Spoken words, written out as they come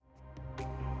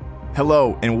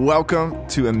Hello, and welcome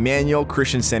to Emmanuel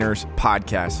Christian Center's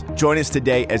podcast. Join us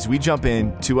today as we jump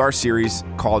into our series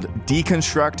called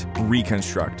Deconstruct,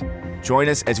 Reconstruct. Join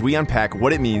us as we unpack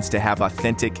what it means to have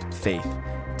authentic faith.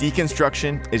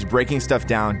 Deconstruction is breaking stuff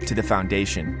down to the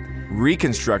foundation.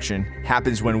 Reconstruction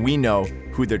happens when we know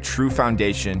who the true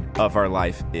foundation of our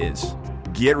life is.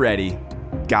 Get ready.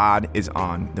 God is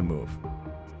on the move.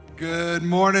 Good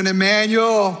morning,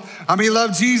 Emmanuel. How many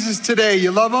love Jesus today?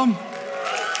 You love him?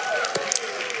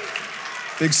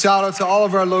 Big shout out to all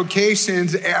of our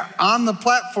locations. On the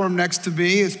platform next to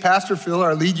me is Pastor Phil,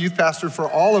 our lead youth pastor for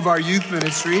all of our youth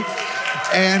ministry.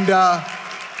 And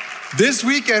this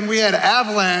weekend we had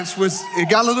Avalanche. It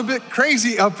got a little bit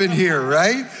crazy up in here,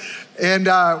 right? And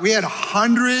we had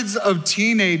hundreds of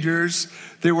teenagers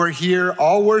that were here,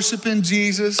 all worshiping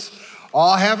Jesus,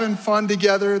 all having fun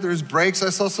together. There's breaks. I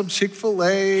saw some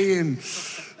Chick-fil-A and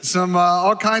some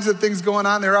all kinds of things going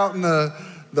on. They're out in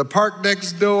the park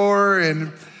next door,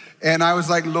 and I was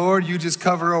like, Lord, you just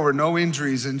cover over, no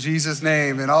injuries in Jesus'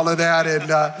 name, and all of that. And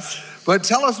but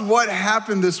tell us what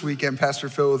happened this weekend, Pastor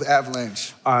Phil, with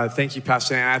Avalanche. Thank you,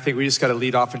 Pastor Nate. I think we just got to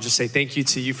lead off and just say thank you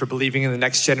to you for believing in the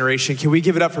next generation. Can we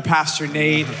give it up for Pastor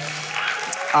Nate?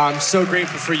 I'm so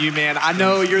grateful for you, man. I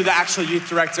know you're the actual youth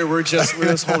director. We're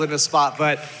just holding a spot,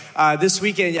 but this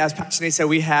weekend, as Pastor Nate said,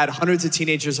 we had hundreds of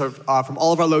teenagers from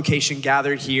all of our location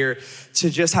gathered here to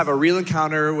just have a real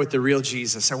encounter with the real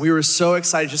Jesus. And we were so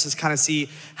excited just to kind of see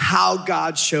how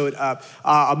God showed up.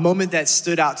 A moment that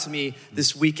stood out to me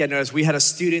this weekend was we had a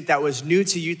student that was new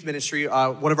to youth ministry.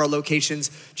 One of our locations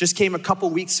just came a couple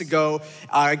weeks ago,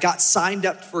 got signed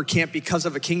up for camp because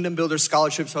of a Kingdom Builders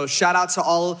scholarship. So shout out to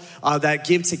all that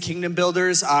give to Kingdom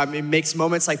Builders. It makes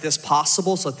moments like this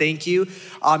possible, so thank you.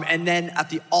 And then at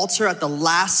the altar at the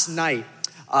last night,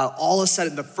 all of a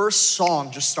sudden the first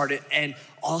song just started, and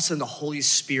all of a sudden the Holy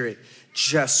Spirit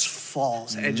just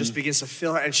falls and just begins to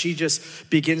fill her, and she just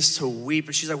begins to weep,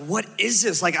 and she's like, what is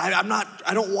this? Like, I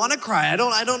don't want to cry. I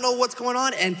don't know what's going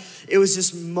on. And it was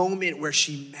this moment where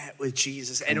she met with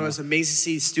Jesus, and it was amazing to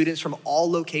see students from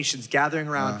all locations gathering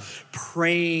around,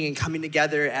 praying and coming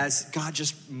together as God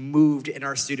just moved in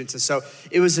our students. And so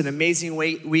it was an amazing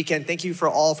weekend. Thank you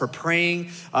for praying,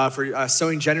 for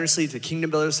sowing generously to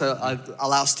Kingdom Builders to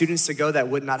allow students to go that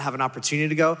would not have an opportunity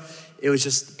to go. It was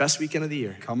just the best weekend of the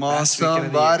year. Come on,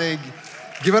 somebody.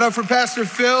 Give it up for Pastor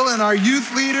Phil and our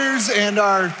youth leaders and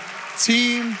our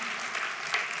team.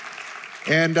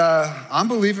 And I'm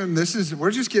believing we're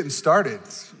just getting started,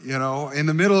 you know, in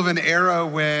the middle of an era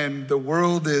when the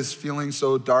world is feeling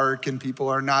so dark and people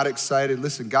are not excited.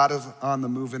 Listen, God is on the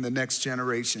move in the next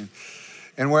generation.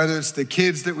 And whether it's the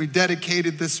kids that we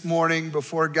dedicated this morning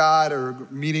before God or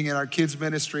meeting in our kids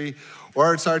ministry,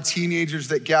 or it's our teenagers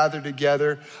that gather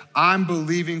together, I'm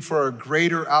believing for a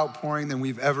greater outpouring than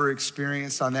we've ever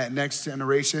experienced on that next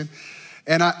generation.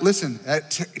 And listen,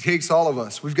 that takes all of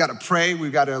us. We've got to pray,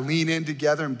 we've got to lean in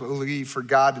together and believe for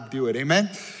God to do it, amen?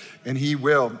 And he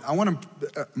will. I want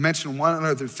to mention one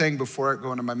other thing before I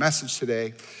go into my message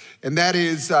today, and that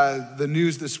is the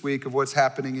news this week of what's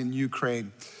happening in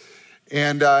Ukraine.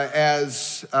 And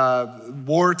as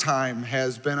wartime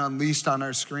has been unleashed on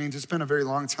our screens, it's been a very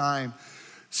long time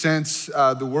since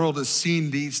the world has seen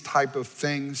these type of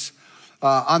things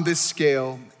on this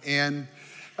scale. And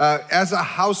as a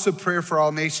house of prayer for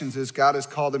all nations, as God has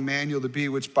called Emmanuel to be,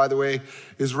 which, by the way,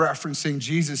 is referencing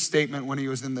Jesus' statement when he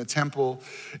was in the temple,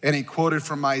 and he quoted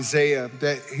from Isaiah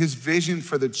that his vision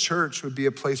for the church would be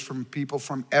a place for people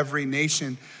from every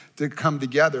nation to come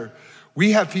together.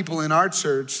 We have people in our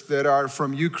church that are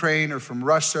from Ukraine or from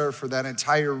Russia or for that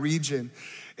entire region,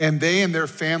 and they and their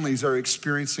families are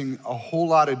experiencing a whole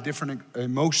lot of different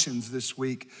emotions this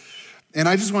week. And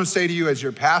I just want to say to you as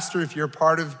your pastor, if you're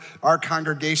part of our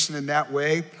congregation in that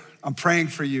way, I'm praying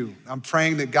for you. I'm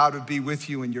praying that God would be with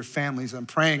you and your families. I'm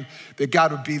praying that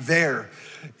God would be there.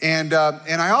 And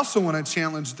I also want to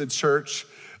challenge the church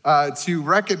to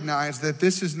recognize that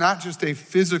this is not just a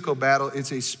physical battle,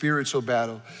 it's a spiritual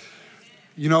battle.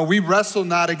 You know, we wrestle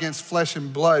not against flesh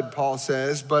and blood, Paul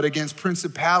says, but against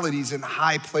principalities in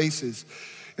high places.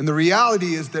 And the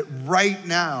reality is that right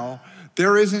now,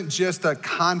 there isn't just a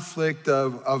conflict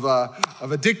of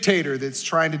a dictator that's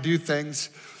trying to do things,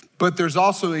 but there's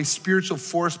also a spiritual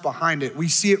force behind it. We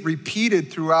see it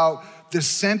repeated throughout the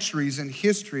centuries in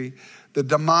history, the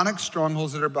demonic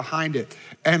strongholds that are behind it.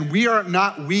 And we are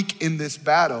not weak in this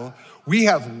battle. We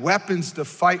have weapons to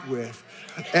fight with.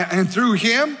 And through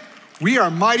him, we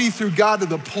are mighty through God to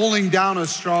the pulling down of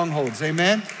strongholds,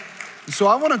 amen? So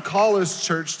I want to call us,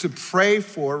 church, to pray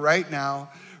for right now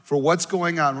for what's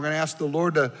going on. We're going to ask the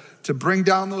Lord to bring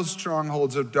down those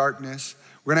strongholds of darkness.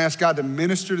 We're gonna ask God to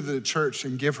minister to the church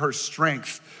and give her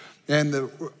strength. And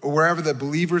wherever the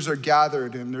believers are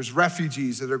gathered, and there's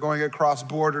refugees that are going across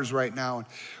borders right now. And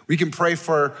we can pray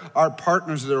for our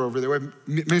partners that are over there. We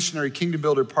have missionary kingdom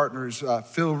builder partners,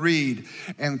 Phil Reed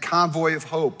and Convoy of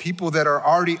Hope, people that are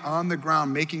already on the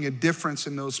ground making a difference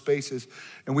in those spaces.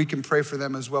 And we can pray for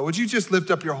them as well. Would you just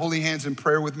lift up your holy hands in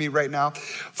prayer with me right now?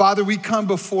 Father, we come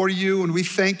before you and we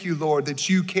thank you, Lord, that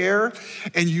you care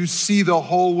and you see the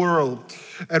whole world.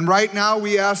 And right now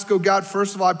we ask, oh God,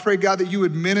 first of all, I pray, God, that you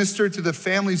would minister to the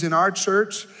families in our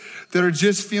church that are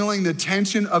just feeling the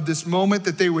tension of this moment,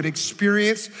 that they would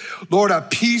experience, Lord, a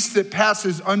peace that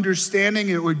passes understanding.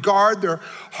 It would guard their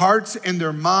hearts and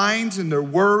their minds and their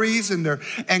worries and their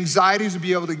anxieties to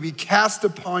be able to be cast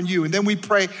upon you. And then we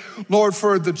pray, Lord,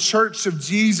 for the church of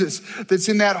Jesus that's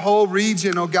in that whole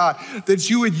region, oh God, that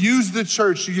you would use the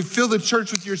church, you fill the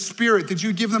church with your spirit, that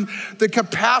you give them the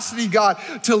capacity, God,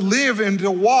 to live and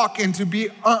to walk and to be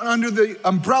under the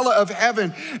umbrella of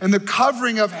heaven and the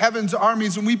covering of heaven's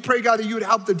armies. And we pray, God, that you would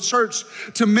help the church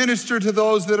to minister to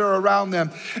those that are around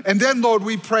them. And then, Lord,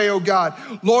 we pray, oh God,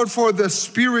 Lord, for the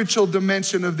spiritual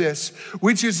dimension of this,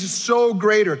 which is so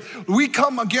greater. We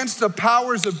come against the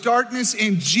powers of darkness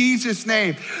in Jesus'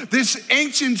 name. This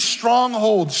ancient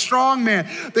stronghold, strong man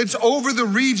that's over the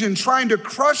region trying to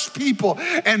crush people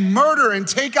and murder and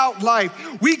take out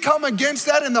life. We come against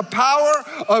that in the power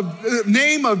of the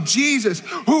name of Jesus,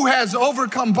 who has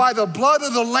overcome by the blood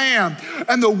of the Lamb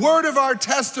and the word of our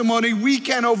testimony. We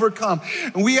can overcome.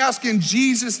 And we ask in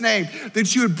Jesus' name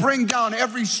that you would bring down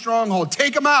every stronghold.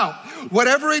 Take them out.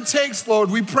 Whatever it takes,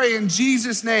 Lord, we pray in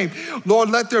Jesus' name. Lord,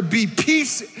 let there be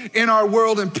peace in our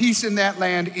world and peace in that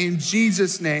land. In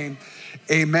Jesus' name,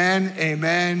 amen,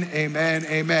 amen, amen,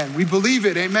 amen. We believe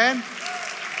it, amen.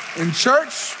 In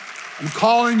church, I'm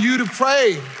calling you to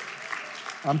pray.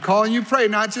 I'm calling you to pray,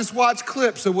 not just watch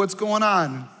clips of what's going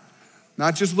on.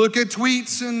 Not just look at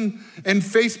tweets and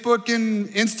Facebook and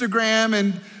Instagram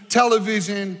and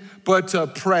television, but to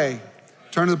pray.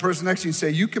 Turn to the person next to you and say,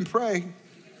 you can pray.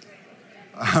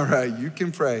 All right, you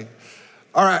can pray.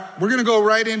 All right, we're gonna go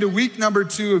right into week number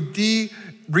 2 of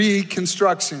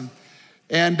Reconstruction.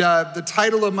 And the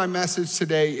title of my message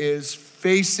today is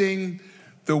Facing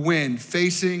the Wind,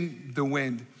 Facing the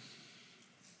Wind.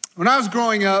 When I was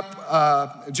growing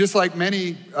up, just like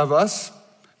many of us,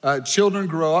 children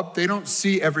grow up, they don't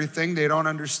see everything, they don't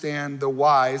understand the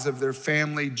whys of their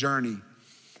family journey.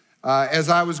 As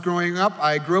I was growing up,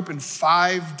 I grew up in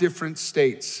 5 different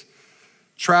states.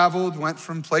 Traveled, went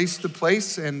from place to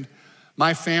place, and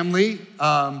my family,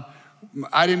 I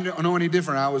didn't know any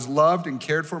different. I was loved and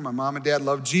cared for. My mom and dad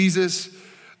loved Jesus.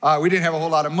 We didn't have a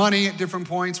whole lot of money at different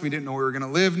points. We didn't know where we were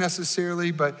gonna live necessarily,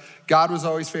 but God was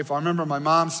always faithful. I remember my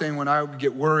mom saying when I would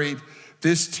get worried,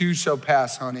 this too shall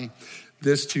pass, honey.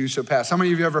 This too shall pass. How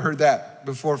many of you ever heard that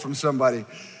before from somebody?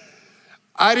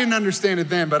 I didn't understand it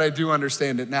then, but I do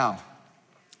understand it now.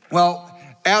 Well,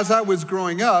 as I was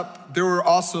growing up, there were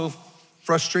also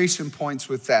frustration points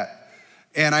with that.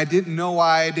 And I didn't know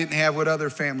why I didn't have what other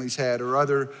families had or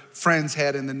other friends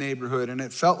had in the neighborhood. And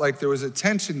it felt like there was a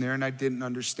tension there and I didn't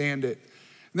understand it.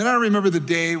 And then I remember the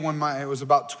day when I was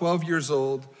about 12 years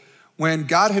old, when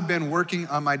God had been working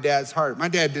on my dad's heart. My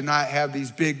dad did not have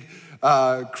these big,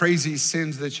 crazy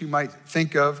sins that you might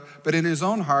think of, but in his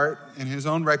own heart, in his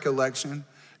own recollection,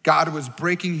 God was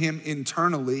breaking him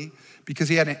internally because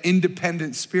he had an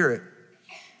independent spirit.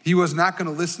 He was not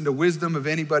gonna listen to wisdom of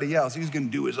anybody else. He was gonna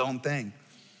do his own thing.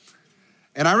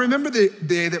 And I remember the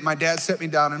day that my dad set me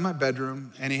down in my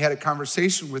bedroom and he had a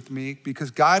conversation with me because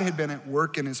God had been at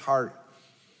work in his heart.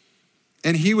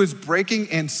 And he was breaking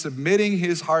and submitting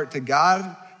his heart to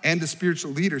God and to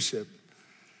spiritual leadership.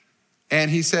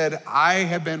 And he said, I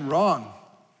have been wrong.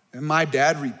 And my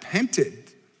dad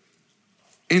repented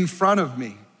in front of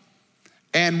me.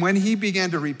 And when he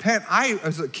began to repent, I,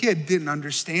 as a kid, didn't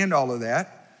understand all of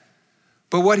that.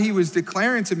 But what he was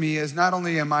declaring to me is not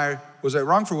only was I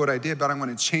wrong for what I did, but I'm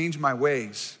gonna change my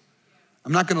ways.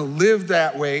 I'm not gonna live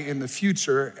that way in the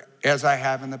future as I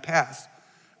have in the past.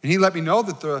 And he let me know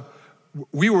that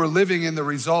we were living in the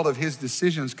result of his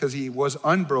decisions because he was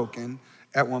unbroken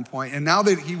at one point. And now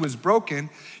that he was broken,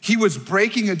 he was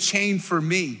breaking a chain for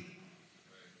me.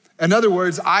 In other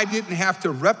words, I didn't have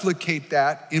to replicate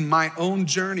that in my own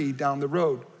journey down the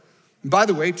road. And by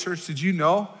the way, church, did you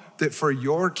know that for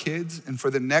your kids and for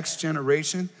the next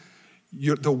generation,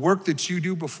 the work that you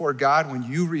do before God, when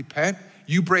you repent,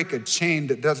 you break a chain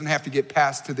that doesn't have to get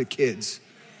passed to the kids.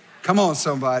 Come on,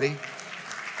 somebody.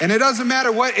 And it doesn't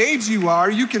matter what age you are,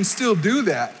 you can still do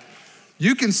that.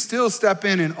 You can still step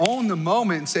in and own the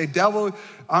moment and say, devil,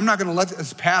 I'm not gonna let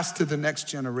this pass to the next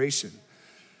generation.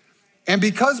 And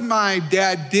because my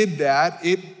dad did that,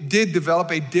 it did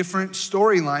develop a different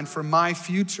storyline for my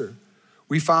future.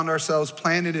 We found ourselves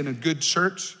planted in a good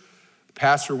church.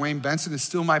 Pastor Wayne Benson is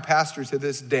still my pastor to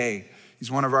this day. He's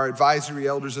one of our advisory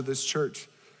elders of this church.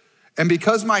 And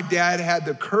because my dad had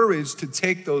the courage to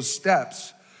take those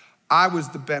steps, I was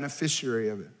the beneficiary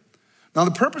of it. Now,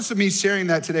 the purpose of me sharing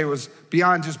that today was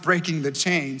beyond just breaking the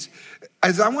chains,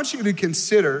 as I want you to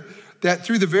consider that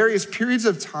through the various periods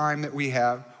of time that we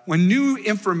have, when new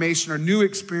information or new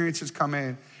experiences come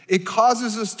in, it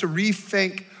causes us to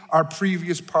rethink our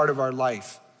previous part of our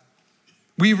life.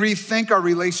 We rethink our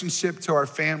relationship to our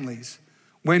families.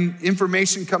 When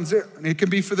information comes in, it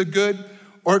can be for the good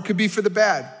or it could be for the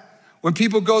bad. When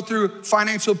people go through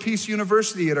Financial Peace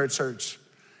University at our church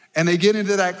and they get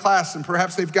into that class and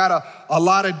perhaps they've got a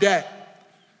lot of debt,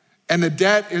 and the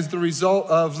debt is the result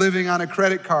of living on a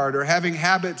credit card or having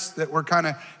habits that were kind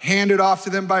of handed off to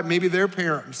them by maybe their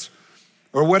parents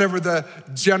or whatever the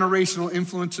generational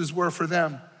influences were for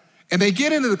them. And they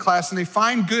get into the class and they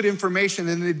find good information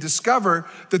and they discover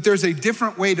that there's a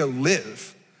different way to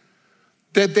live,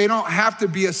 that they don't have to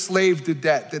be a slave to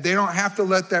debt, that they don't have to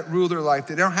let that rule their life,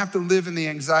 they don't have to live in the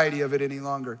anxiety of it any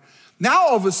longer. Now,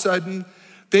 all of a sudden,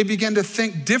 they begin to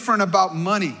think different about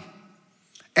money.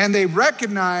 And they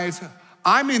recognize,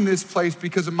 I'm in this place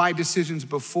because of my decisions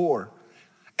before.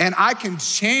 And I can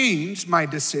change my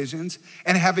decisions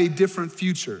and have a different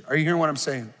future. Are you hearing what I'm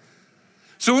saying?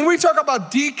 So when we talk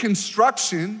about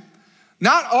deconstruction,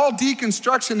 not all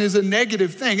deconstruction is a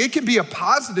negative thing. It can be a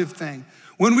positive thing.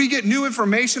 When we get new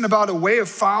information about a way of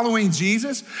following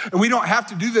Jesus, and we don't have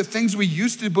to do the things we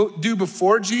used to do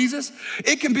before Jesus,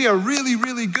 it can be a really,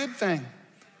 really good thing.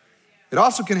 It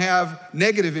also can have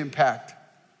negative impact.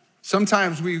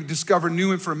 Sometimes we discover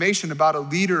new information about a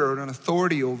leader or an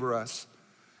authority over us,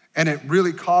 and it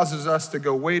really causes us to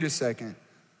go, wait a second,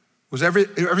 was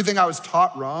everything I was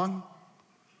taught wrong?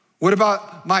 What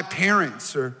about my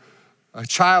parents? Or a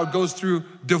child goes through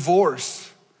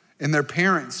divorce and their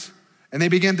parents, and they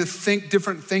begin to think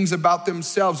different things about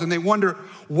themselves, and they wonder,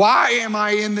 why am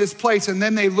I in this place? And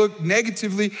then they look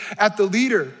negatively at the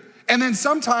leader. And then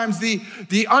sometimes the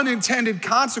unintended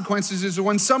consequences is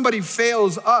when somebody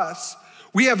fails us,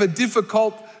 we have a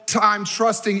difficult time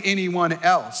trusting anyone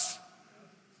else.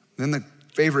 Then the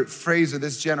favorite phrase of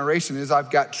this generation is,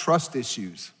 I've got trust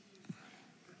issues.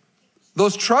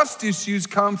 Those trust issues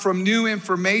come from new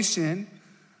information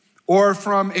or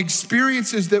from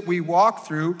experiences that we walk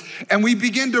through, and we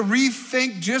begin to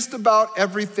rethink just about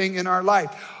everything in our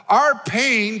life. Our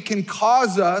pain can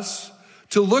cause us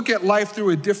to look at life through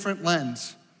a different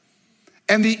lens.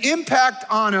 And the impact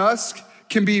on us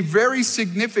can be very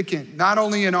significant, not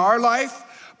only in our life,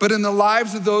 but in the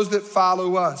lives of those that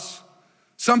follow us.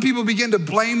 Some people begin to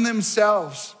blame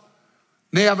themselves.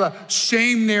 They have a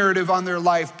shame narrative on their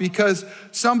life because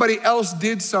somebody else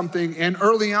did something, and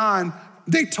early on,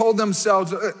 they told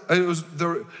themselves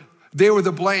they were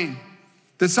the blame.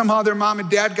 That somehow their mom and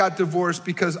dad got divorced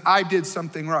because I did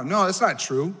something wrong. No, that's not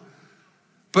true.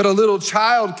 But a little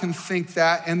child can think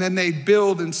that, and then they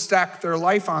build and stack their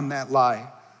life on that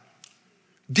lie.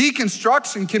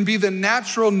 Deconstruction can be the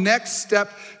natural next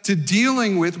step to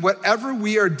dealing with whatever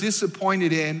we are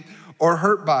disappointed in or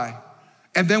hurt by.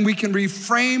 And then we can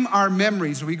reframe our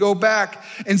memories. We go back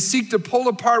and seek to pull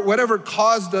apart whatever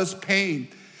caused us pain.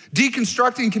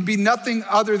 Deconstructing can be nothing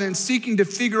other than seeking to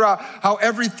figure out how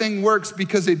everything works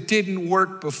because it didn't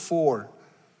work before.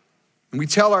 And we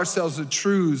tell ourselves the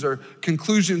truths or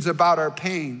conclusions about our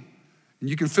pain. And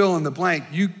you can fill in the blank.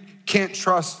 You can't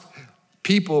trust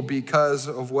people because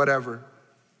of whatever.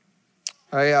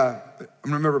 I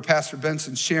remember Pastor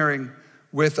Benson sharing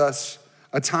with us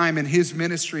a time in his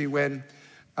ministry when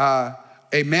a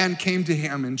man came to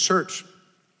him in church.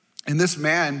 And this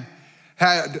man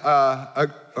had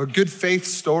a good faith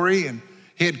story, and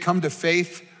he had come to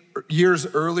faith years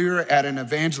earlier at an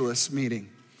evangelist meeting.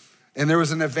 And there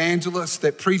was an evangelist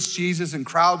that preached Jesus, and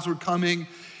crowds were coming,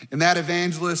 and that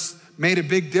evangelist made a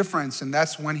big difference, and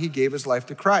that's when he gave his life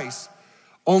to Christ.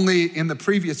 Only in the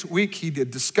previous week, he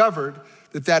had discovered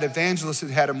that evangelist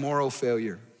had a moral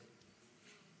failure.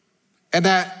 And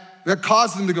that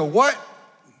caused him to go, what?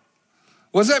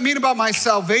 What does that mean about my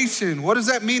salvation? What does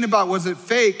that mean about, was it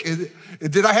fake?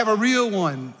 Did I have a real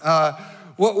one?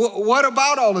 What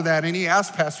about all of that? And he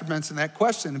asked Pastor Benson that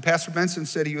question. And Pastor Benson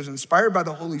said he was inspired by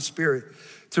the Holy Spirit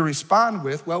to respond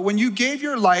with, well, when you gave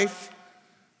your life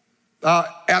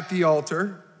at the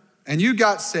altar and you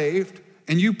got saved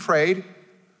and you prayed,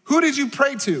 who did you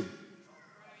pray to?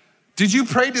 Did you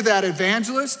pray to that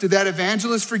evangelist? Did that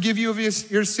evangelist forgive you of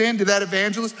your sin? Did that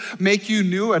evangelist make you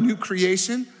new, a new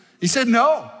creation? He said,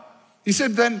 no. He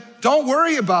said, then don't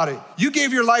worry about it. You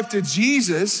gave your life to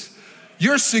Jesus.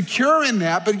 You're secure in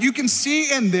that, but you can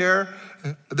see in there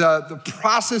the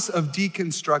process of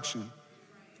deconstruction.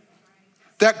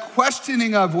 That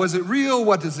questioning of, was it real?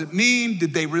 What does it mean?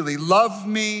 Did they really love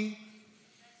me?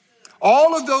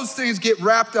 All of those things get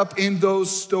wrapped up in those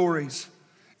stories.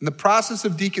 And the process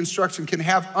of deconstruction can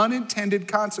have unintended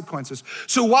consequences.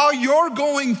 So while you're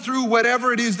going through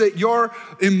whatever it is that your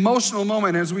emotional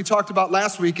moment, as we talked about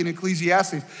last week in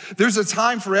Ecclesiastes, there's a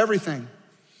time for everything.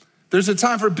 There's a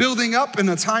time for building up and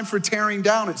a time for tearing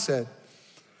down, it said.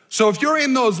 So if you're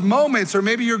in those moments, or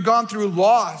maybe you've gone through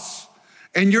loss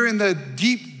and you're in the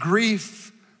deep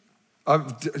grief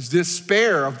of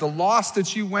despair of the loss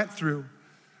that you went through,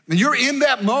 and you're in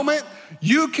that moment,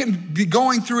 you can be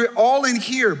going through it all in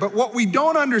here. But what we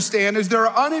don't understand is there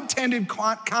are unintended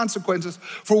consequences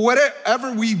for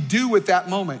whatever we do with that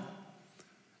moment.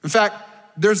 In fact,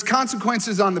 there's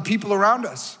consequences on the people around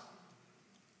us.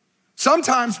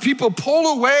 Sometimes people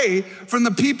pull away from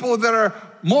the people that are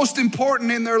most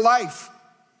important in their life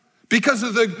because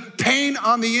of the pain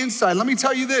on the inside. Let me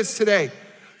tell you this today.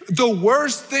 The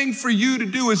worst thing for you to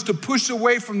do is to push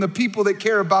away from the people that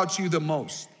care about you the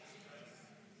most.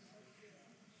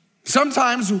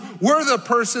 Sometimes we're the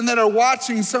person that are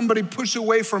watching somebody push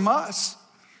away from us.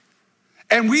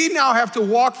 And we now have to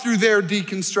walk through their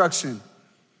deconstruction.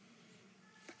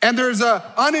 And there's an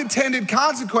unintended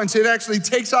consequence. It actually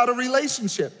takes out a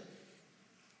relationship.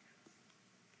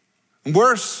 And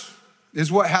worse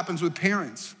is what happens with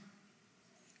parents.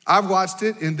 I've watched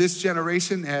it in this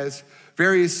generation as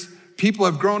various people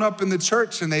have grown up in the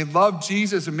church and they love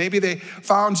Jesus, and maybe they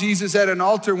found Jesus at an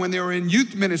altar when they were in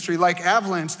youth ministry like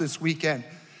Avalanche this weekend.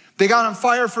 They got on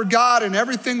fire for God and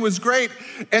everything was great.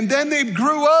 And then they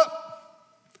grew up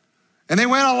and they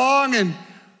went along and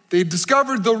they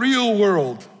discovered the real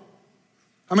world.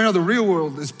 I mean, the real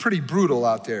world is pretty brutal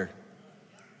out there.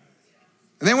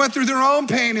 And they went through their own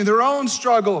pain and their own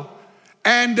struggle.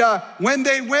 And when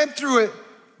they went through it,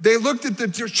 they looked at the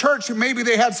church and maybe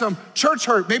they had some church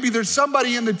hurt. Maybe there's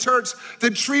somebody in the church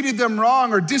that treated them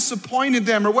wrong or disappointed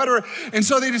them or whatever. And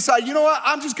so they decide, you know what?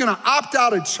 I'm just going to opt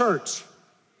out of church.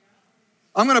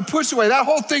 I'm going to push away. That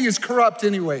whole thing is corrupt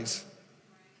anyways.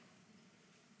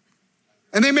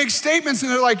 And they make statements and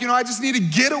they're like, I just need to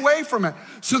get away from it.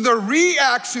 So the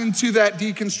reaction to that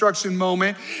deconstruction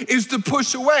moment is to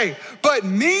push away. But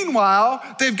meanwhile,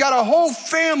 they've got a whole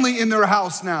family in their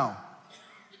house now.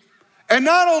 And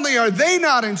not only are they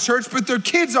not in church, but their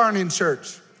kids aren't in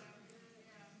church.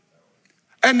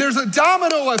 And there's a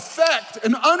domino effect,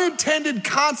 an unintended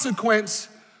consequence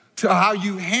to how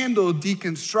you handle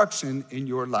deconstruction in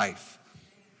your life.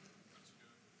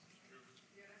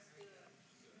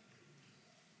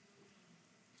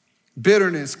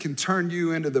 Bitterness can turn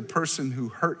you into the person who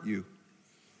hurt you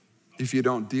if you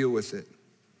don't deal with it.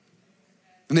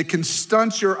 And it can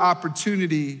stunt your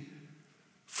opportunity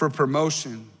for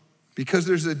promotion because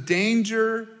there's a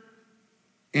danger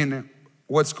in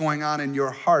what's going on in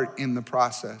your heart in the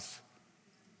process.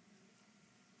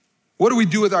 What do we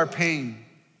do with our pain?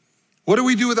 What do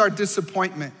we do with our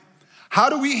disappointment? How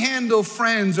do we handle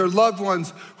friends or loved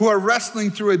ones who are wrestling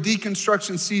through a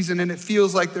deconstruction season and it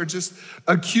feels like they're just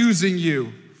accusing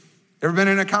you? Ever been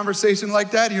in a conversation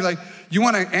like that? You're like, you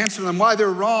want to answer them why they're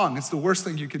wrong. It's the worst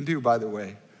thing you can do, by the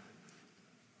way.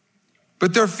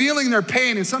 But they're feeling their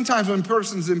pain, and sometimes when a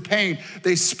person's in pain,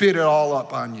 they spit it all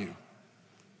up on you.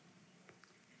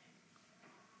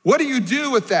 What do you do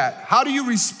with that? How do you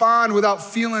respond without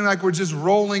feeling like we're just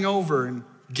rolling over and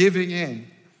giving in?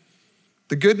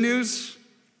 The good news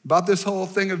about this whole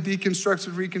thing of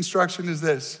deconstruction, reconstruction is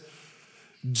this.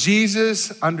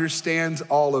 Jesus understands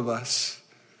all of us.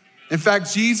 In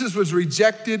fact, Jesus was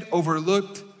rejected,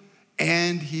 overlooked,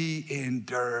 and he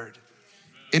endured.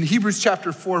 In Hebrews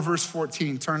chapter 4, verse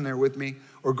 14, turn there with me,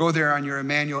 or go there on your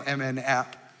Emmanuel MN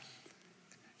app.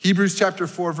 Hebrews chapter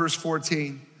 4, verse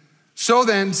 14. So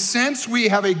then, since we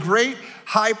have a great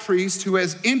high priest who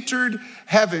has entered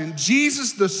heaven,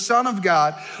 Jesus, the Son of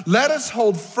God, let us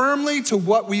hold firmly to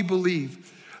what we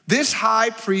believe. This high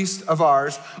priest of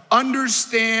ours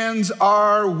understands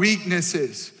our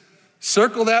weaknesses.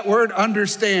 Circle that word,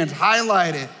 understands,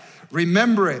 highlight it,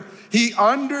 remember it. He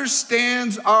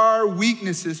understands our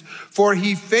weaknesses, for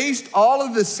he faced all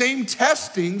of the same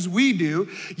testings we do,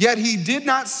 yet he did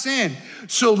not sin.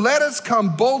 So let us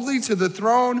come boldly to the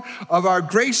throne of our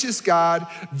gracious God.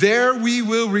 There we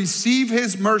will receive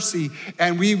his mercy,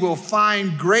 and we will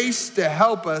find grace to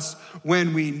help us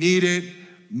when we need it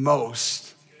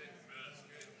most.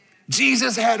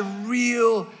 Jesus had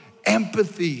real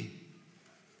empathy.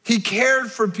 He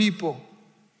cared for people.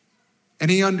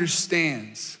 and he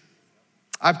understands.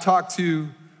 I've talked to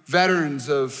veterans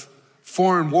of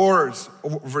foreign wars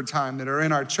over time that are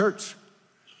in our church.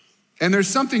 And there's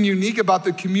something unique about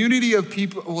the community of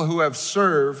people who have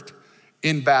served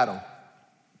in battle.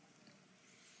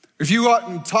 If you go out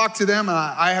and talk to them, and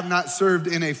I have not served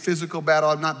in a physical battle,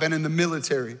 I've not been in the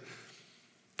military.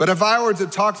 But if I were to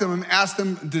talk to them and ask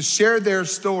them to share their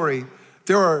story,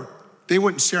 they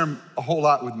wouldn't share a whole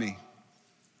lot with me.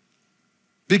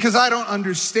 Because I don't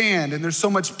understand, and there's so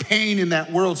much pain in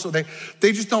that world, so they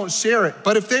just don't share it.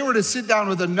 But if they were to sit down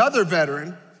with another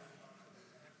veteran,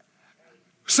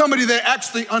 somebody that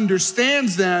actually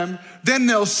understands them, then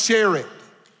they'll share it,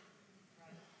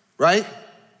 right?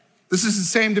 This is the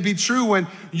same to be true when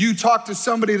you talk to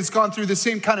somebody that's gone through the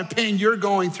same kind of pain you're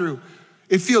going through.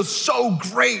 It feels so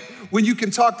great when you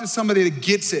can talk to somebody that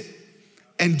gets it.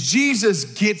 And Jesus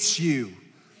gets you.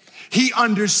 He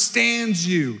understands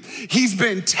you. He's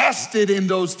been tested in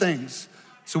those things.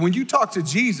 So when you talk to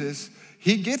Jesus,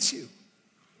 he gets you.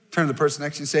 Turn to the person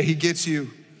next to you and say, he gets you.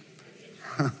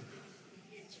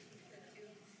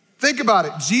 Think about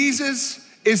it. Jesus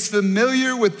is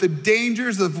familiar with the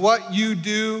dangers of what you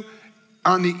do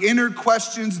on the inner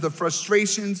questions, the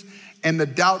frustrations, and the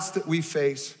doubts that we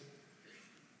face.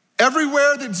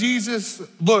 Everywhere that Jesus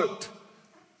looked,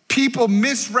 people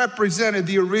misrepresented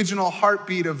the original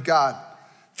heartbeat of God.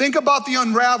 Think about the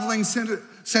unraveling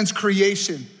since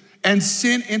creation and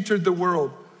sin entered the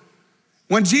world.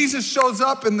 When Jesus shows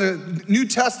up in the New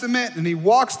Testament and he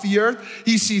walks the earth,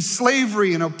 he sees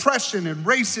slavery and oppression and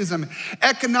racism,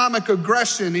 economic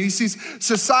aggression, and he sees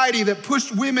society that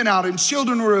pushed women out and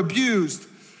children were abused.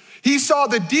 He saw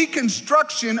the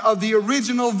deconstruction of the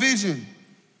original vision.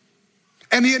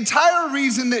 And the entire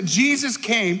reason that Jesus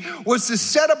came was to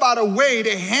set about a way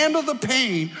to handle the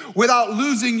pain without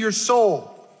losing your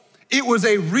soul. It was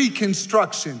a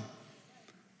reconstruction.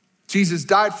 Jesus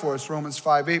died for us, Romans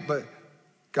 5:8, but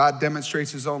God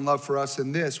demonstrates his own love for us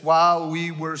in this: while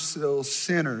we were still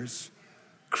sinners,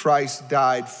 Christ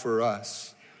died for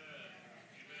us.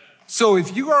 So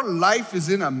if your life is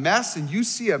in a mess and you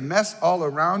see a mess all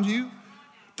around you,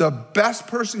 the best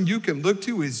person you can look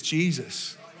to is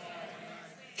Jesus.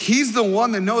 He's the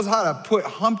one that knows how to put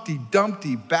Humpty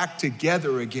Dumpty back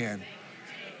together again.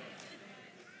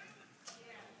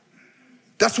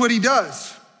 That's what he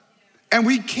does. And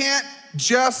we can't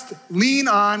just lean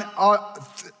on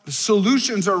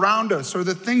solutions around us or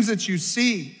the things that you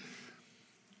see.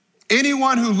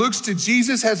 Anyone who looks to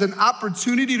Jesus has an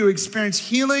opportunity to experience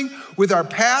healing with our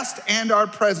past and our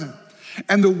present.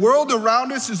 And the world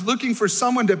around us is looking for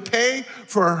someone to pay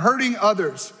for hurting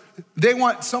others. They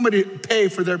want somebody to pay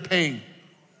for their pain.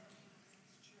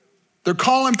 They're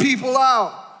calling people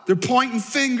out. They're pointing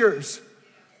fingers.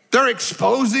 They're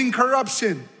exposing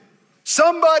corruption.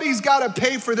 Somebody's got to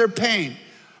pay for their pain.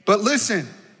 But listen,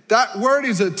 that word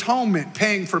is atonement,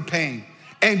 paying for pain.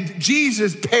 And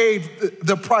Jesus paid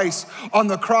the price on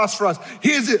the cross for us.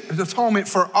 His atonement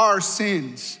for our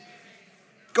sins.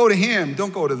 Go to him.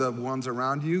 Don't go to the ones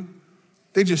around you.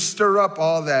 They just stir up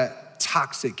all that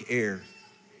toxic air.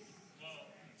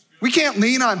 We can't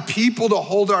lean on people to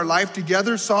hold our life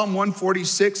together. Psalm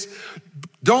 146,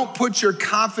 don't put your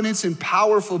confidence in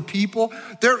powerful people.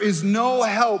 There is no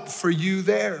help for you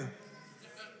there.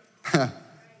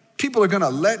 People are gonna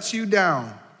let you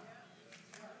down.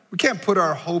 We can't put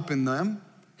our hope in them.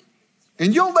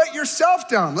 And you'll let yourself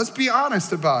down. Let's be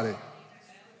honest about it.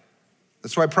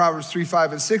 That's why Proverbs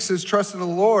 3:5-6 says, trust in the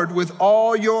Lord with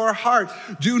all your heart.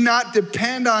 Do not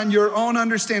depend on your own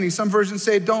understanding. Some versions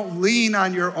say, don't lean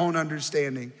on your own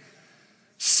understanding.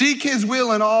 Seek his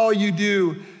will in all you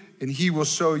do, and he will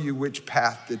show you which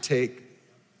path to take.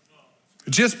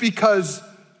 Just because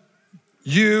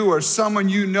you or someone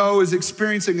you know is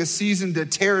experiencing a season to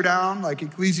tear down, like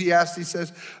Ecclesiastes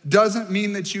says, doesn't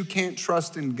mean that you can't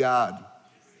trust in God.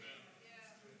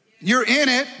 You're in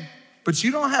it, but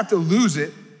you don't have to lose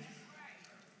it.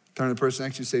 Turn to the person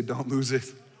next to you and say, don't lose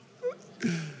it.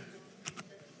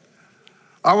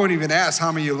 I won't even ask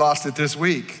how many of you lost it this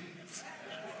week.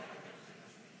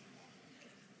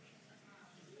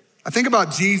 I think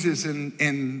about Jesus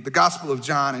in the Gospel of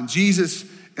John, and Jesus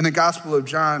in the Gospel of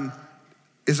John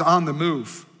is on the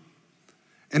move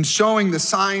and showing the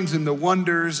signs and the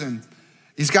wonders, and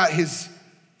he's got his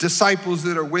disciples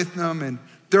that are with him, and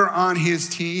they're on his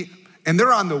team. And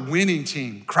they're on the winning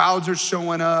team. Crowds are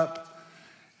showing up.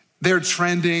 They're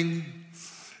trending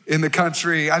in the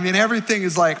country. I mean, everything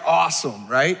is like awesome,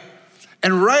 right?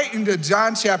 And right into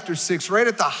John chapter 6, right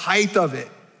at the height of it,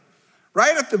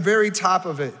 right at the very top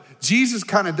of it, Jesus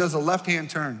kind of does a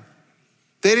left-hand turn.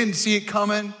 They didn't see it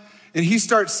coming. and he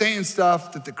starts saying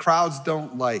stuff that the crowds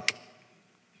don't like.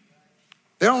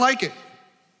 They don't like it.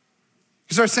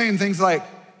 He starts saying things like,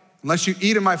 unless you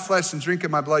eat of my flesh and drink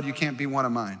of my blood, you can't be one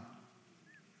of mine.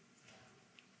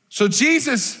 So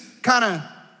Jesus kind of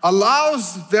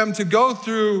allows them to go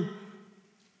through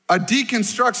a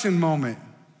deconstruction moment.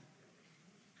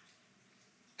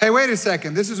 Hey, wait a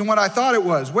second, this isn't what I thought it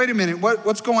was. Wait a minute,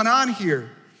 what's going on here?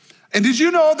 And did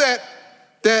you know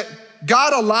that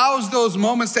God allows those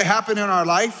moments to happen in our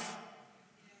life?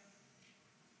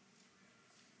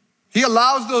 He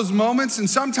allows those moments, and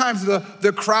sometimes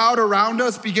the crowd around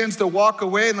us begins to walk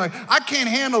away and like, I can't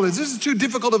handle this. This is too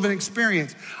difficult of an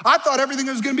experience. I thought everything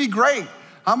was gonna be great.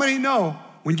 How many know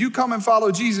when you come and follow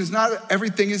Jesus, not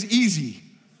everything is easy?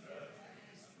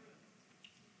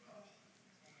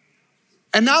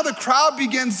 And now the crowd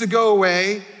begins to go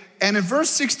away, and in verse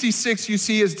 66, you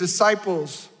see his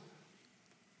disciples.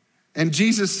 And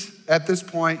Jesus, at this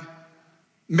point,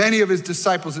 many of his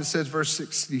disciples, it says, verse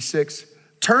 66,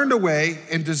 turned away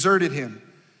and deserted him.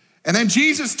 And then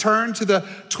Jesus turned to the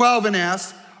 12 and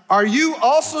asked, are you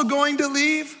also going to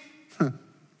leave?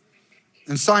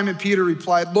 And Simon Peter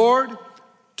replied, Lord,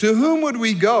 to whom would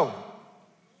we go?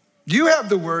 You have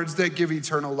the words that give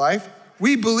eternal life.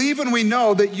 We believe and we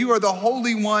know that you are the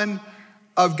Holy One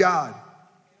of God.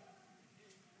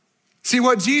 See,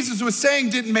 what Jesus was saying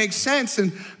didn't make sense,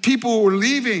 and people were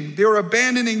leaving. They were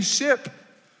abandoning ship.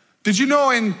 Did you know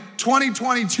in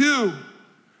 2022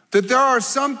 that there are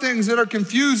some things that are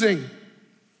confusing?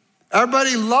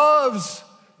 Everybody loves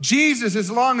Jesus as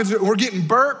long as we're getting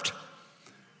burped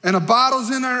and a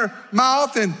bottle's in our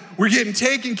mouth and we're getting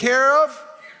taken care of.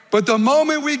 But the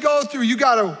moment we go through, you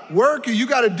gotta work or you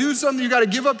gotta do something, you gotta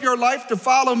give up your life to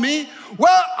follow me.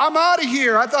 Well, I'm out of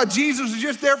here. I thought Jesus was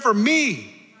just there for me.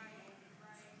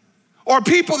 Or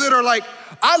people that are like,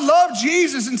 I love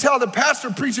Jesus until the pastor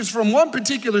preaches from one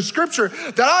particular scripture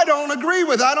that I don't agree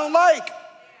with, I don't like.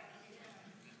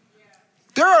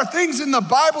 There are things in the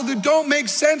Bible that don't make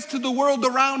sense to the world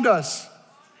around us.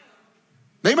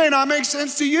 They may not make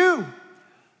sense to you.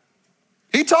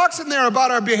 He talks in there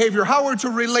about our behavior, how we're to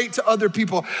relate to other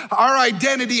people, our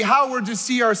identity, how we're to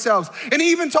see ourselves. And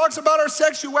he even talks about our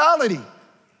sexuality.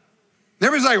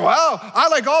 Everybody's like, wow, I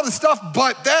like all the stuff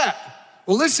but that.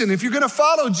 Well, listen, if you're gonna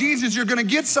follow Jesus, you're gonna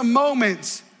get some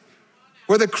moments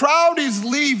where the crowd is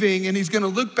leaving and he's gonna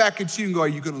look back at you and go, are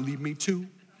you gonna leave me too?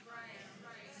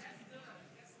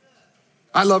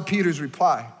 I love Peter's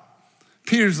reply.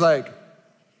 Peter's like,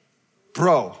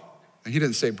 bro. And he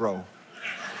didn't say bro.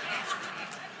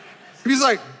 He's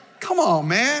like, come on,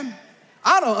 man.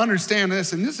 I don't understand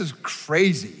this, and this is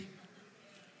crazy.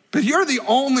 But you're the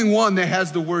only one that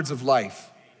has the words of life.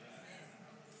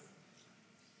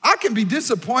 I can be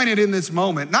disappointed in this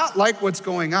moment, not like what's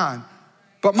going on,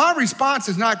 but my response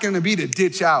is not gonna be to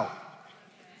ditch out.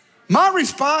 My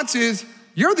response is,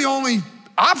 you're the only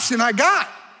option I got.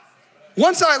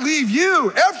 Once I leave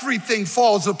you, everything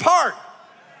falls apart.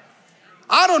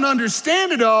 I don't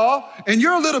understand it all, and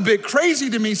you're a little bit crazy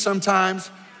to me sometimes,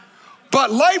 but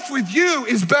life with you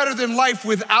is better than life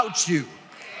without you.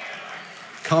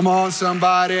 Come on,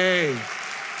 somebody.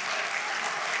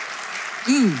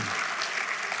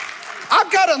 I've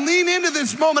got to lean into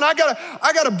this moment. I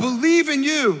gotta believe in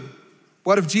you.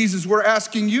 What if, Jesus, we're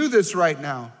asking you this right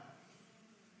now?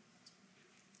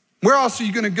 Where else are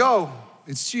you gonna go?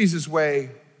 It's Jesus'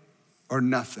 way or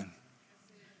nothing.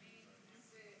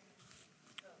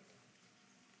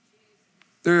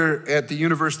 There at the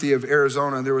University of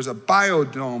Arizona, there was a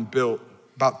biodome built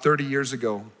about 30 years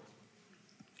ago.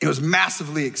 It was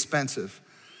massively expensive.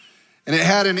 And it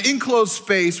had an enclosed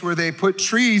space where they put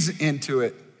trees into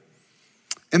it.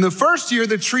 In the first year,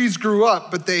 the trees grew up,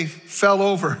 but they fell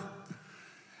over.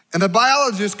 And the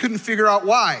biologists couldn't figure out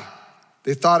why.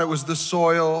 They thought it was the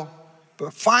soil,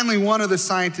 but finally one of the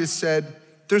scientists said,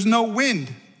 there's no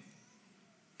wind.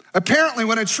 Apparently,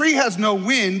 when a tree has no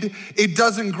wind, it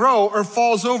doesn't grow or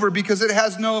falls over because it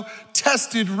has no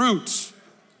tested roots.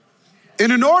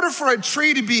 And in order for a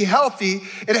tree to be healthy,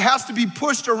 it has to be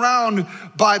pushed around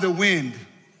by the wind.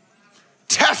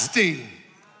 Testing.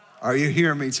 Are you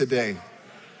hearing me today?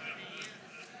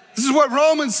 This is what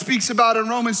Romans speaks about in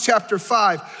Romans chapter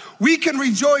 5. We can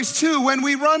rejoice too when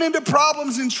we run into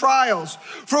problems and trials,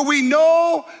 for we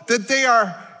know that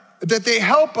they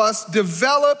help us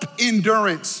develop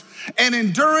endurance. And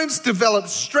endurance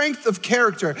develops strength of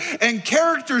character. And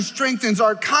character strengthens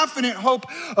our confident hope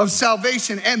of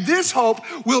salvation. And this hope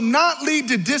will not lead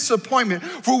to disappointment,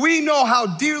 for we know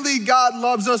how dearly God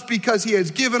loves us because he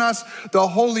has given us the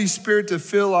Holy Spirit to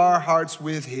fill our hearts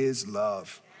with his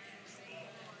love.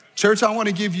 Church, I want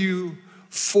to give you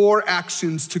 4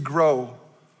 actions to grow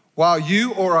while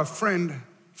you or a friend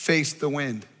face the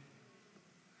wind.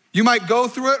 You might go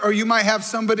through it, or you might have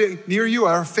somebody near you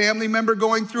or a family member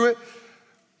going through it.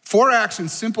 4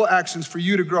 actions, simple actions for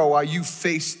you to grow while you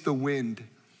face the wind.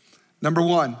 Number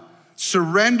 1,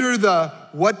 surrender the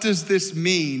what does this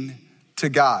mean to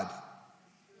God.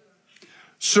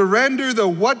 Surrender the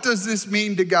what does this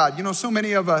mean to God. You know, so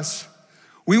many of us,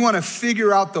 we want to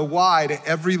figure out the why to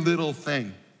every little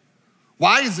thing.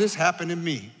 Why is this happening to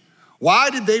me? Why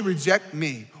did they reject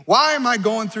me? Why am I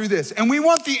going through this? And we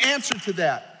want the answer to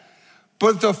that.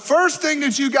 But the first thing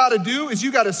that you got to do is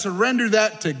you got to surrender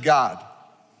that to God.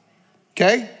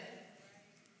 Okay?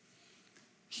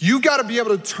 You got to be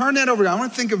able to turn that over. I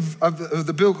want to think of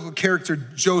the biblical character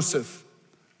Joseph.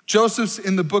 Joseph's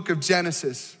in the book of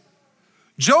Genesis.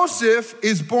 Joseph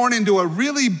is born into a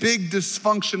really big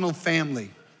dysfunctional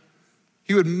family.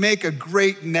 He would make a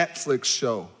great Netflix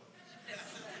show.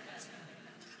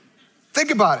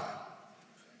 Think about it.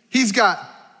 He's got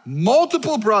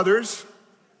multiple brothers,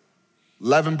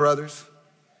 11 brothers.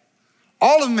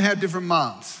 All of them had different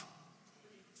moms.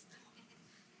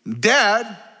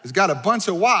 Dad has got a bunch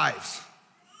of wives,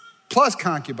 plus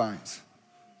concubines.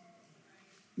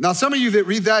 Now, some of you that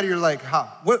read that, you're like,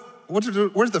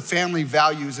 where's the family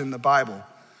values in the Bible?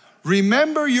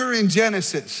 Remember, you're in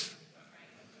Genesis.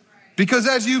 Because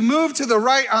as you move to the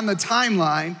right on the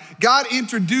timeline, God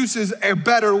introduces a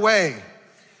better way.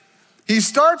 He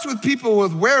starts with people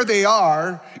with where they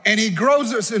are, and he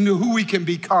grows us into who we can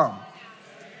become.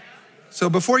 So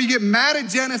before you get mad at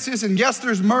Genesis, and yes,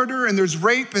 there's murder and there's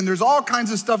rape and there's all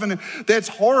kinds of stuff in it that's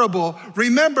horrible,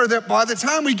 remember that by the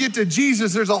time we get to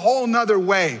Jesus, there's a whole nother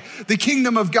way. The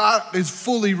kingdom of God is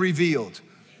fully revealed.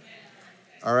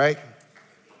 All right?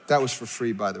 That was for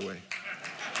free, by the way.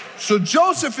 So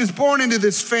Joseph is born into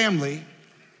this family,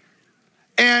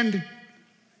 and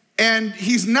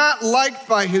he's not liked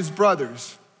by his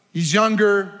brothers. He's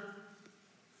younger.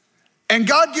 And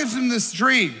God gives him this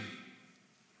dream.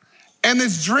 And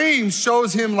this dream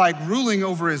shows him like ruling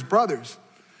over his brothers.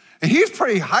 And he's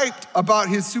pretty hyped about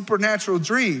his supernatural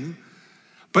dream,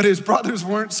 but his brothers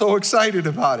weren't so excited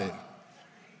about it.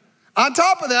 On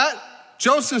top of that,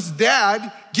 Joseph's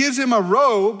dad gives him a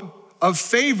robe of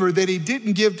favor that he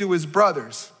didn't give to his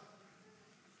brothers.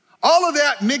 All of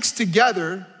that mixed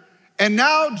together, and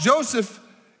now Joseph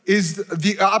is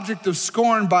the object of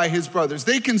scorn by his brothers.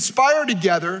 They conspire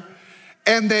together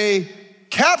and they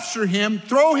capture him,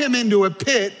 throw him into a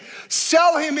pit,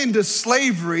 sell him into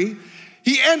slavery.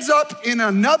 He ends up in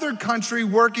another country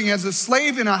working as a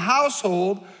slave in a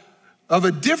household of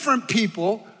a different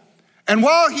people. And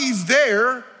while he's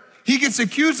there, he gets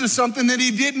accused of something that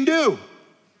he didn't do.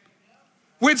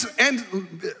 And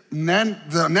then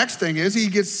the next thing is he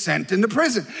gets sent into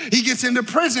prison. He gets into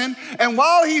prison, and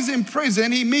while he's in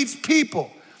prison, he meets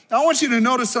people. Now, I want you to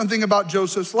notice something about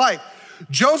Joseph's life.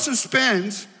 Joseph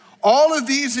spends all of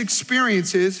these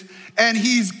experiences, and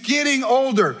he's getting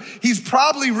older. He's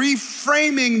probably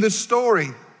reframing the story.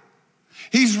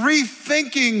 He's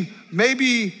rethinking,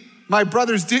 maybe my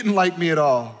brothers didn't like me at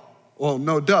all. Well,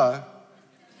 no duh.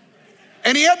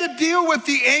 And he had to deal with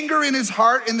the anger in his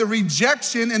heart and the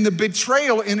rejection and the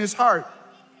betrayal in his heart.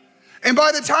 And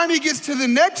by the time he gets to the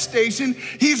next station,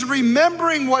 he's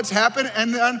remembering what's happened,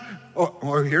 and then,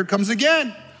 here it comes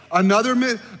again.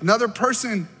 Another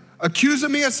person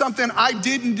accusing me of something I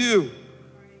didn't do.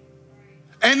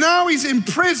 And now he's in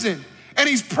prison, and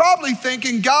he's probably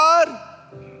thinking, God,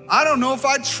 I don't know if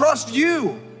I trust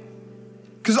you,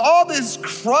 because all this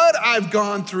crud I've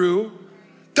gone through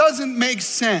doesn't make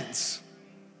sense.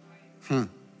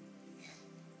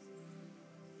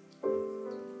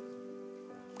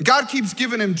 God keeps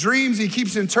giving him dreams. He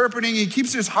keeps interpreting. He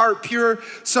keeps his heart pure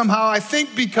somehow. I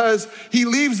think because he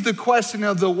leaves the question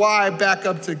of the why back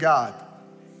up to God.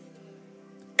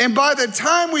 And by the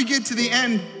time we get to the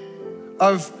end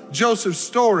of Joseph's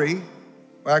story,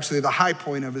 well, actually the high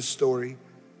point of his story,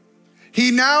 he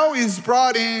now is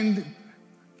brought in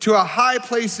to a high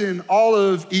place in all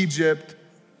of Egypt,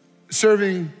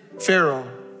 serving Pharaoh.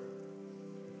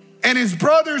 And his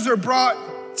brothers are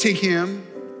brought to him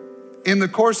in the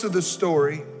course of the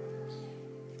story,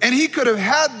 and he could have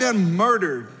had them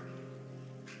murdered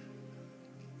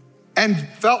and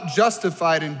felt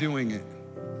justified in doing it.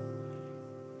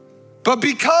 But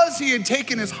because he had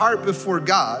taken his heart before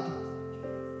God,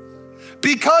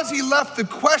 because he left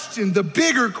the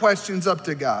bigger questions up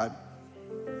to God,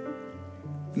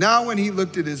 now when he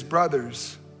looked at his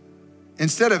brothers,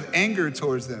 instead of anger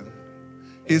towards them,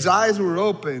 his eyes were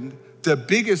opened. The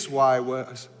biggest why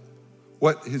was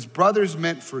what his brothers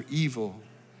meant for evil,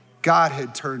 God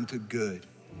had turned to good.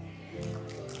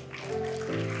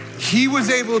 he was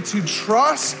able to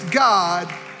trust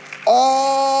God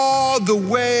all the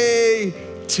way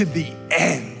to the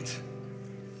end.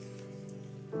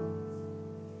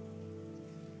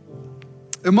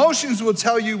 Emotions will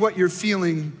tell you what you're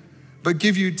feeling, but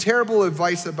give you terrible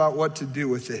advice about what to do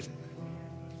with it.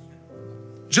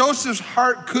 Joseph's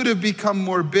heart could have become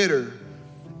more bitter,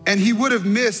 and he would have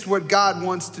missed what God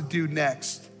wants to do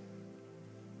next.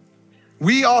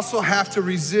 We also have to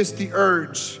resist the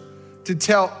urge to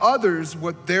tell others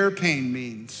what their pain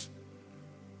means.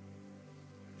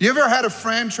 You ever had a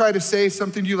friend try to say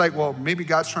something to you like, well, maybe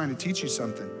God's trying to teach you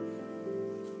something?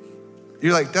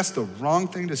 You're like, that's the wrong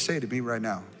thing to say to me right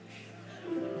now.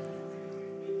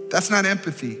 That's not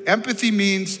empathy. Empathy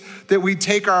means that we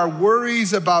take our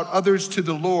worries about others to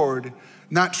the Lord,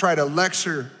 not try to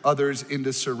lecture others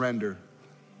into surrender.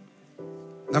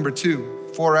 Number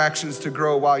 2, 4 actions to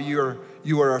grow while you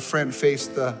are a friend face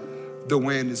the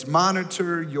wind is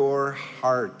monitor your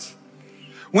heart.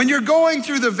 When you're going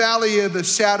through the valley of the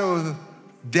shadow of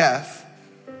death,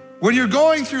 when you're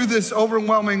going through this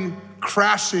overwhelming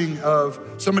crashing of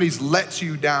somebody's let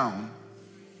you down,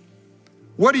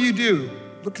 what do?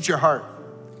 Look at your heart.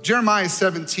 Jeremiah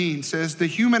 17 says, the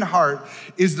human heart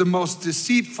is the most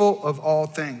deceitful of all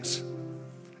things.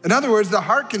 In other words, the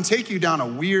heart can take you down a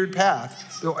weird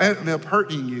path. It'll end up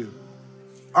hurting you.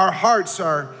 Our hearts,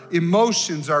 our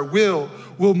emotions, our will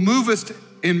move us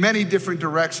in many different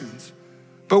directions.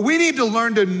 But we need to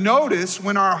learn to notice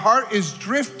when our heart is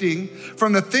drifting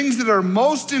from the things that are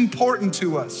most important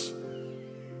to us.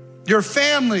 Your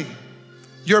family,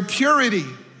 your purity,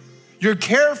 your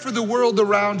care for the world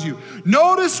around you.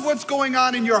 Notice what's going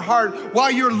on in your heart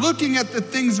while you're looking at the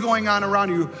things going on around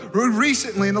you.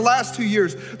 Recently, in the last 2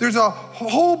 years, there's a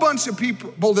whole bunch of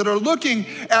people that are looking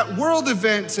at world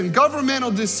events and governmental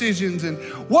decisions, and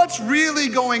what's really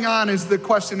going on is the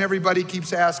question everybody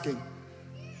keeps asking.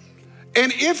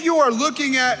 And if you are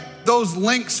looking at those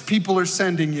links people are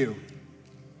sending you,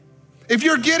 if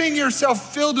you're getting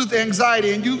yourself filled with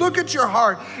anxiety and you look at your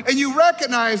heart and you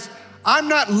recognize, I'm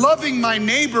not loving my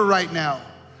neighbor right now.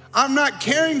 I'm not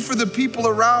caring for the people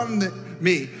around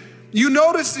me. You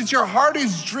notice that your heart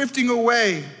is drifting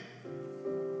away.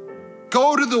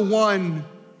 Go to the one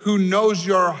who knows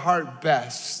your heart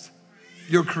best,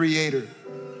 your creator.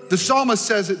 The psalmist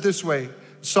says it this way,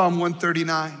 Psalm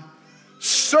 139.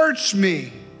 Search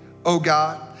me, O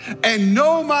God, and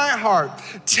know my heart.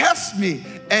 Test me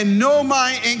and know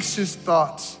my anxious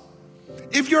thoughts.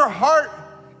 If your heart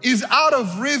is out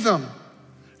of rhythm,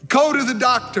 go to the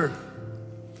doctor,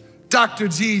 Dr.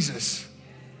 Jesus.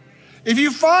 If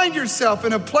you find yourself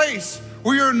in a place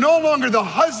where you're no longer the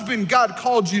husband God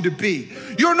called you to be,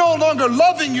 you're no longer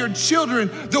loving your children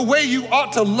the way you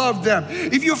ought to love them.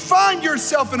 If you find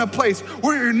yourself in a place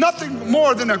where you're nothing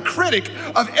more than a critic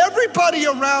of everybody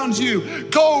around you,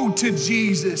 go to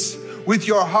Jesus with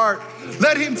your heart.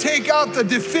 Let him take out the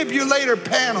defibrillator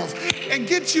panels and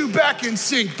get you back in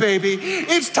sync, baby.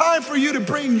 It's time for you to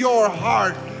bring your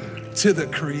heart to the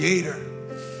Creator.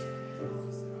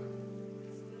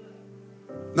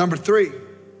 Number 3,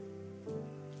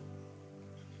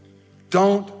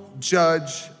 don't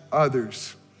judge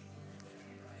others.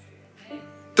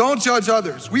 Don't judge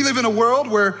others. We live in a world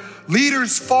where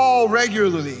leaders fall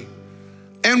regularly,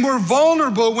 and we're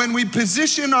vulnerable when we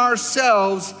position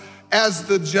ourselves as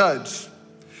the judge.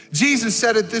 Jesus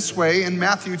said it this way in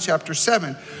Matthew chapter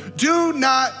 7. Do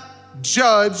not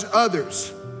judge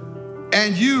others,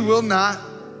 and you will not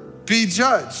be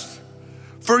judged.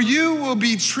 For you will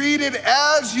be treated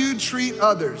as you treat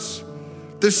others.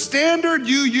 The standard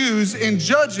you use in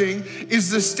judging is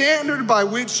the standard by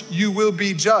which you will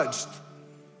be judged.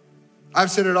 I've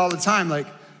said it all the time, like,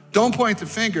 don't point the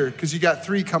finger because you got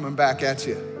 3 coming back at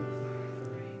you.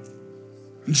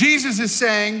 Jesus is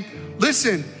saying,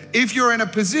 listen, if you're in a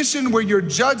position where you're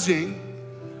judging,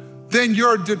 then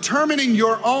you're determining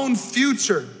your own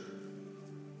future.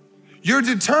 You're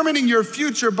determining your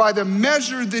future by the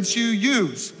measure that you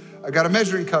use. I got a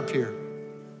measuring cup here.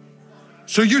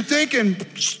 So you're thinking,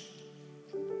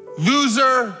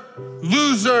 loser,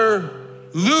 loser,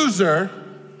 loser,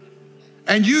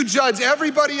 and you judge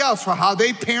everybody else for how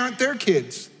they parent their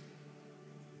kids,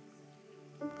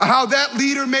 how that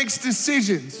leader makes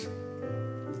decisions.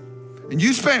 And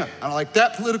you spend, I don't like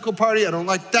that political party, I don't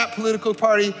like that political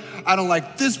party, I don't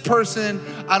like this person,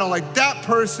 I don't like that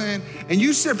person, and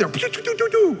you sit there with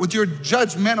your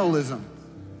judgmentalism.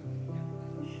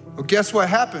 Well, guess what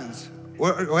happens?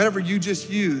 Whatever you just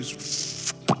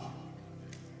used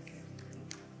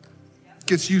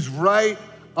gets used right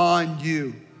on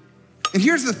you. And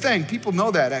here's the thing, people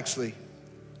know that actually.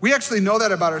 We actually know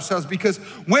that about ourselves because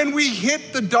when we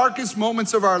hit the darkest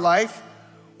moments of our life,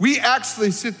 we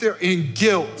actually sit there in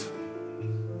guilt.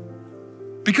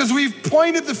 Because we've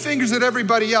pointed the fingers at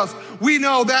everybody else. We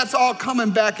know that's all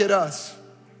coming back at us.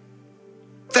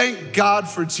 Thank God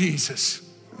for Jesus.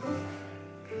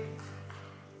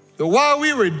 That while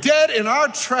we were dead in our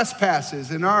trespasses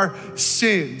and our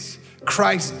sins,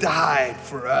 Christ died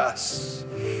for us.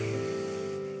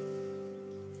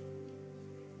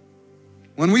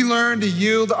 When we learn to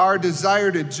yield our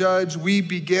desire to judge, we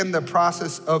begin the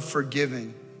process of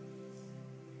forgiving.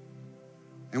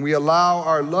 And we allow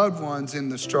our loved ones in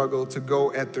the struggle to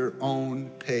go at their own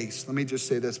pace. Let me just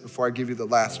say this before I give you the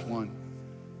last one.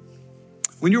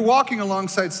 When you're walking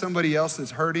alongside somebody else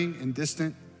that's hurting and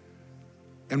distant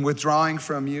and withdrawing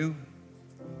from you,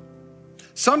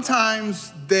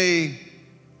 sometimes they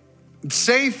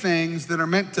say things that are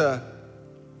meant to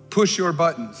push your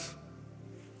buttons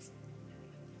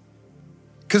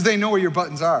because they know where your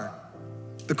buttons are.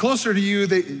 The closer to you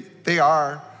they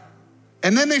are,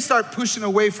 and then they start pushing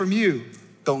away from you.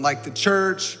 Don't like the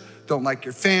church, don't like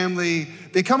your family.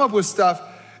 They come up with stuff,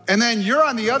 and then you're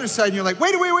on the other side, and you're like,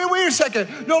 wait a second.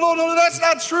 No, that's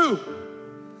not true.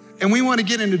 And we want to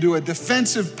get into a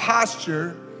defensive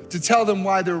posture to tell them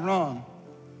why they're wrong.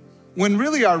 When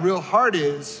really our real heart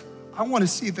is, I want to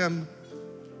see them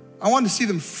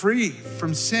free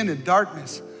from sin and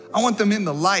darkness. I want them in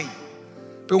the light.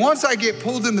 But once I get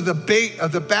pulled into the bait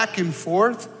of the back and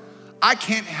forth, I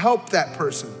can't help that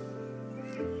person.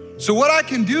 So what I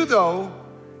can do though,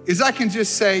 is I can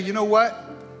just say, you know what?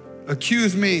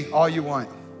 Accuse me all you want.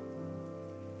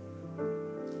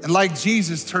 And like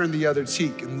Jesus, turn the other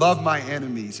cheek and love my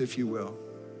enemies, if you will.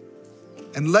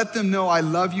 And let them know I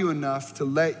love you enough to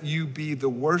let you be the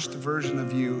worst version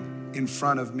of you in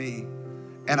front of me,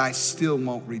 and I still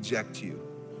won't reject you.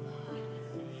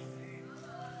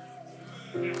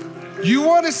 You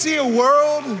want to see a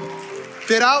world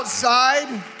that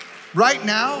outside right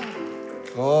now,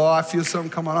 oh, I feel something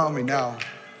coming on me now.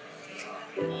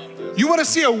 You want to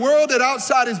see a world that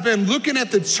outside has been looking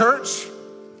at the church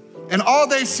and all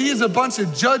they see is a bunch of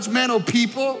judgmental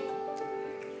people,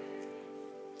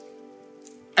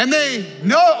 and they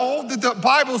know that the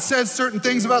Bible says certain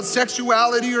things about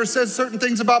sexuality or says certain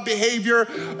things about behavior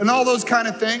and all those kind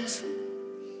of things.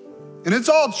 And it's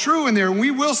all true in there, and we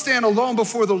will stand alone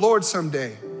before the Lord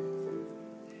someday.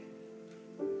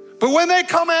 But when they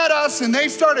come at us and they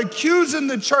start accusing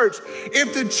the church,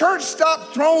 if the church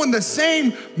stopped throwing the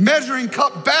same measuring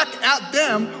cup back at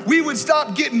them, we would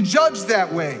stop getting judged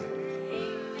that way.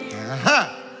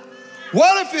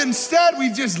 What if instead we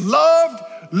just loved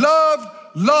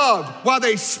while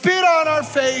they spit on our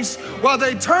face, while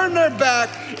they turn their back?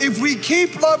 If we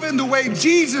keep loving the way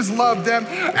Jesus loved them,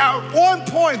 at one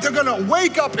point they're gonna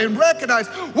wake up and recognize,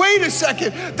 wait a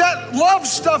second, that love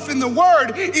stuff in the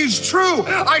word is true.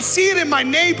 I see it in my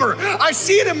neighbor. I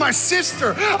see it in my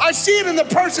sister. I see it in the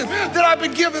person that I've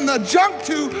been giving the junk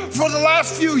to for the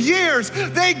last few years.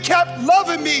 They kept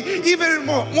loving me even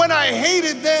when I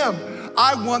hated them.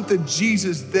 I want the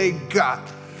Jesus they got,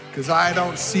 because I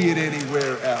don't see it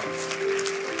anywhere else.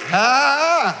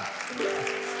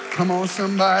 Come on,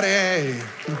 somebody.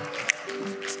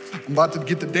 I'm about to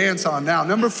get the dance on now.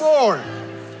 Number 4,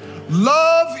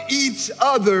 love each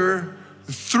other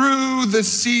through the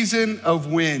season of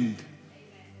wind.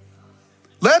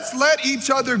 Let's let each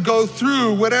other go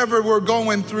through whatever we're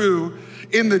going through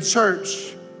in the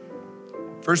church.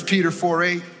 1 Peter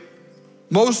 4:8.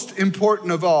 Most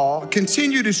important of all,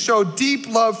 continue to show deep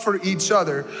love for each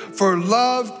other, for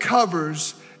love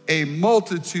covers a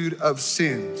multitude of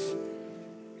sins.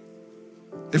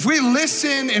 If we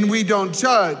listen and we don't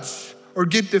judge or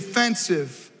get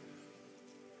defensive,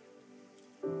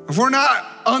 if we're not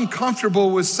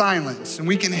uncomfortable with silence and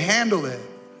we can handle it,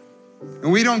 and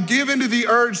we don't give into the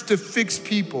urge to fix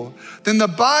people, then the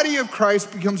body of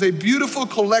Christ becomes a beautiful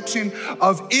collection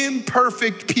of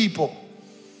imperfect people.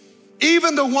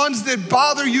 Even the ones that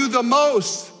bother you the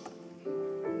most.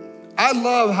 I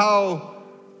love how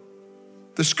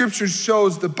the scripture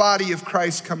shows the body of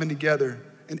Christ coming together,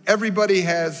 and everybody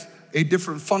has a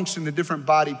different function, a different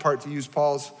body part, to use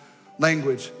Paul's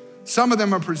language. Some of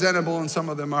them are presentable and some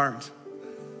of them aren't.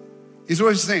 He's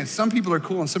always saying some people are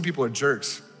cool and some people are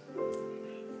jerks.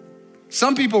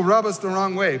 Some people rub us the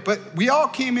wrong way, but we all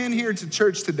came in here to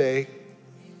church today,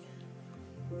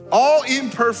 all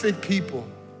imperfect people.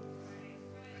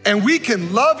 And we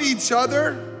can love each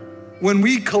other when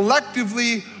we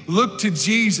collectively look to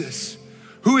Jesus,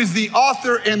 who is the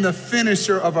author and the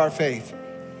finisher of our faith,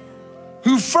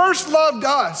 who first loved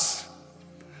us.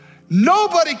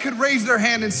 Nobody could raise their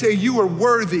hand and say, you are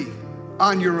worthy.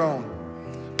 on your own.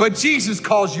 But Jesus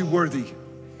calls you worthy.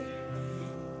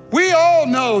 We all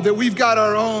know that we've got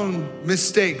our own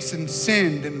mistakes and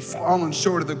sinned and fallen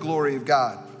short of the glory of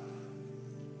God.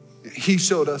 He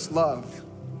showed us love.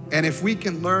 And if we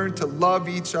can learn to love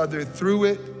each other through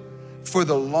it for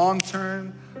the long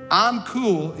term, I'm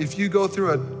cool if you go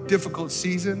through a difficult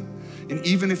season, and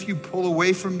even if you pull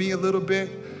away from me a little bit,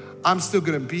 I'm still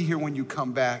gonna be here when you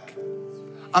come back.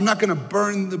 I'm not gonna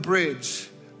burn the bridge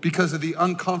because of the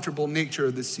uncomfortable nature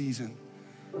of the season.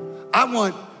 I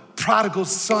want prodigal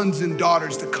sons and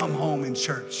daughters to come home in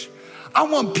church. I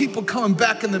want people coming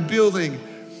back in the building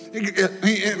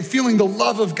and feeling the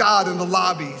love of God in the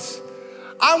lobbies.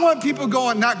 I want people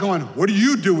not going, what are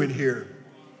you doing here?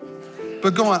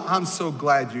 But going, I'm so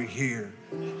glad you're here.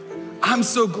 I'm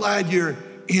so glad you're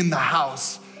in the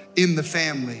house, in the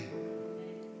family.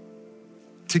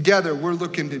 Together, we're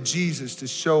looking to Jesus to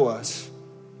show us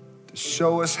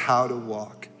how to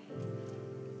walk.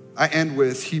 I end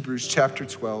with Hebrews chapter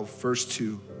 12, verse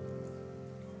 2.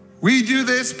 We do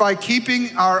this by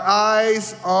keeping our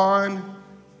eyes on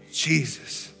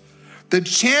Jesus, the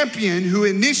champion who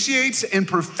initiates and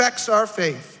perfects our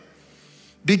faith.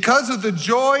 Because of the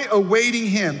joy awaiting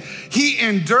him, he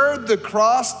endured the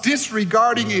cross,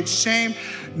 disregarding its shame.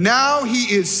 Now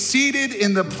he is seated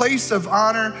in the place of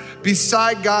honor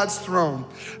beside God's throne.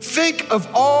 Think of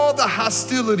all the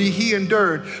hostility he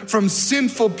endured from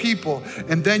sinful people,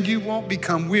 and then you won't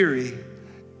become weary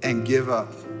and give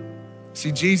up.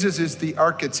 See, Jesus is the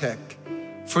architect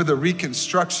for the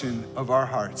reconstruction of our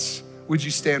hearts. Would you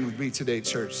stand with me today,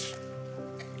 church?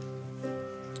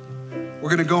 We're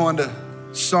gonna go on to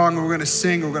song, we're gonna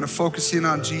sing, we're gonna focus in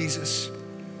on Jesus.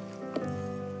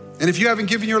 And if you haven't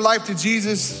given your life to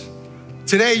Jesus,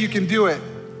 today you can do it.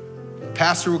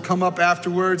 Pastor will come up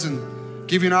afterwards and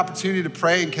give you an opportunity to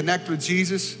pray and connect with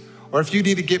Jesus. Or if you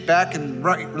need to get back in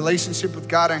right relationship with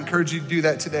God, I encourage you to do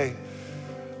that today.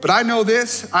 But I know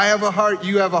this, I have a heart,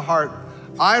 you have a heart.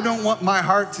 I don't want my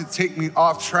heart to take me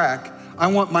off track. I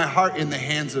want my heart in the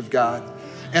hands of God.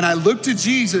 And I look to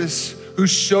Jesus who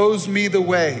shows me the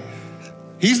way.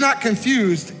 He's not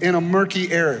confused in a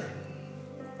murky area.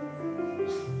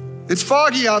 It's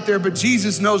foggy out there, but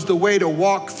Jesus knows the way to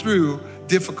walk through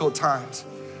difficult times.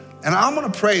 And I'm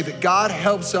gonna pray that God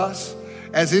helps us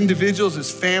as individuals,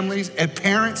 as families, as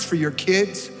parents for your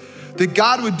kids, that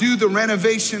God would do the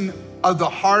renovation of the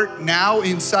heart now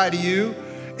inside of you,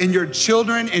 and your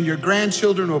children and your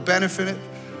grandchildren will benefit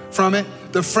from it.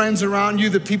 The friends around you,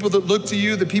 the people that look to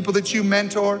you, the people that you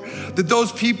mentor, that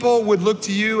those people would look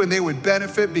to you and they would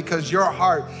benefit because your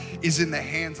heart is in the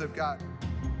hands of God.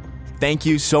 Thank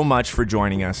you so much for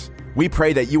joining us. We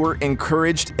pray that you were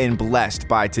encouraged and blessed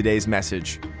by today's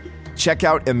message. Check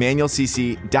out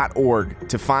emmanuelcc.org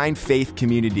to find faith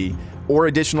community or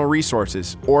additional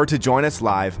resources, or to join us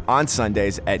live on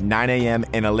Sundays at 9 a.m.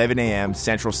 and 11 a.m.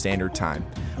 Central Standard Time.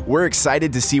 We're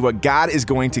excited to see what God is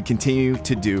going to continue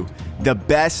to do. The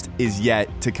best is yet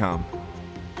to come.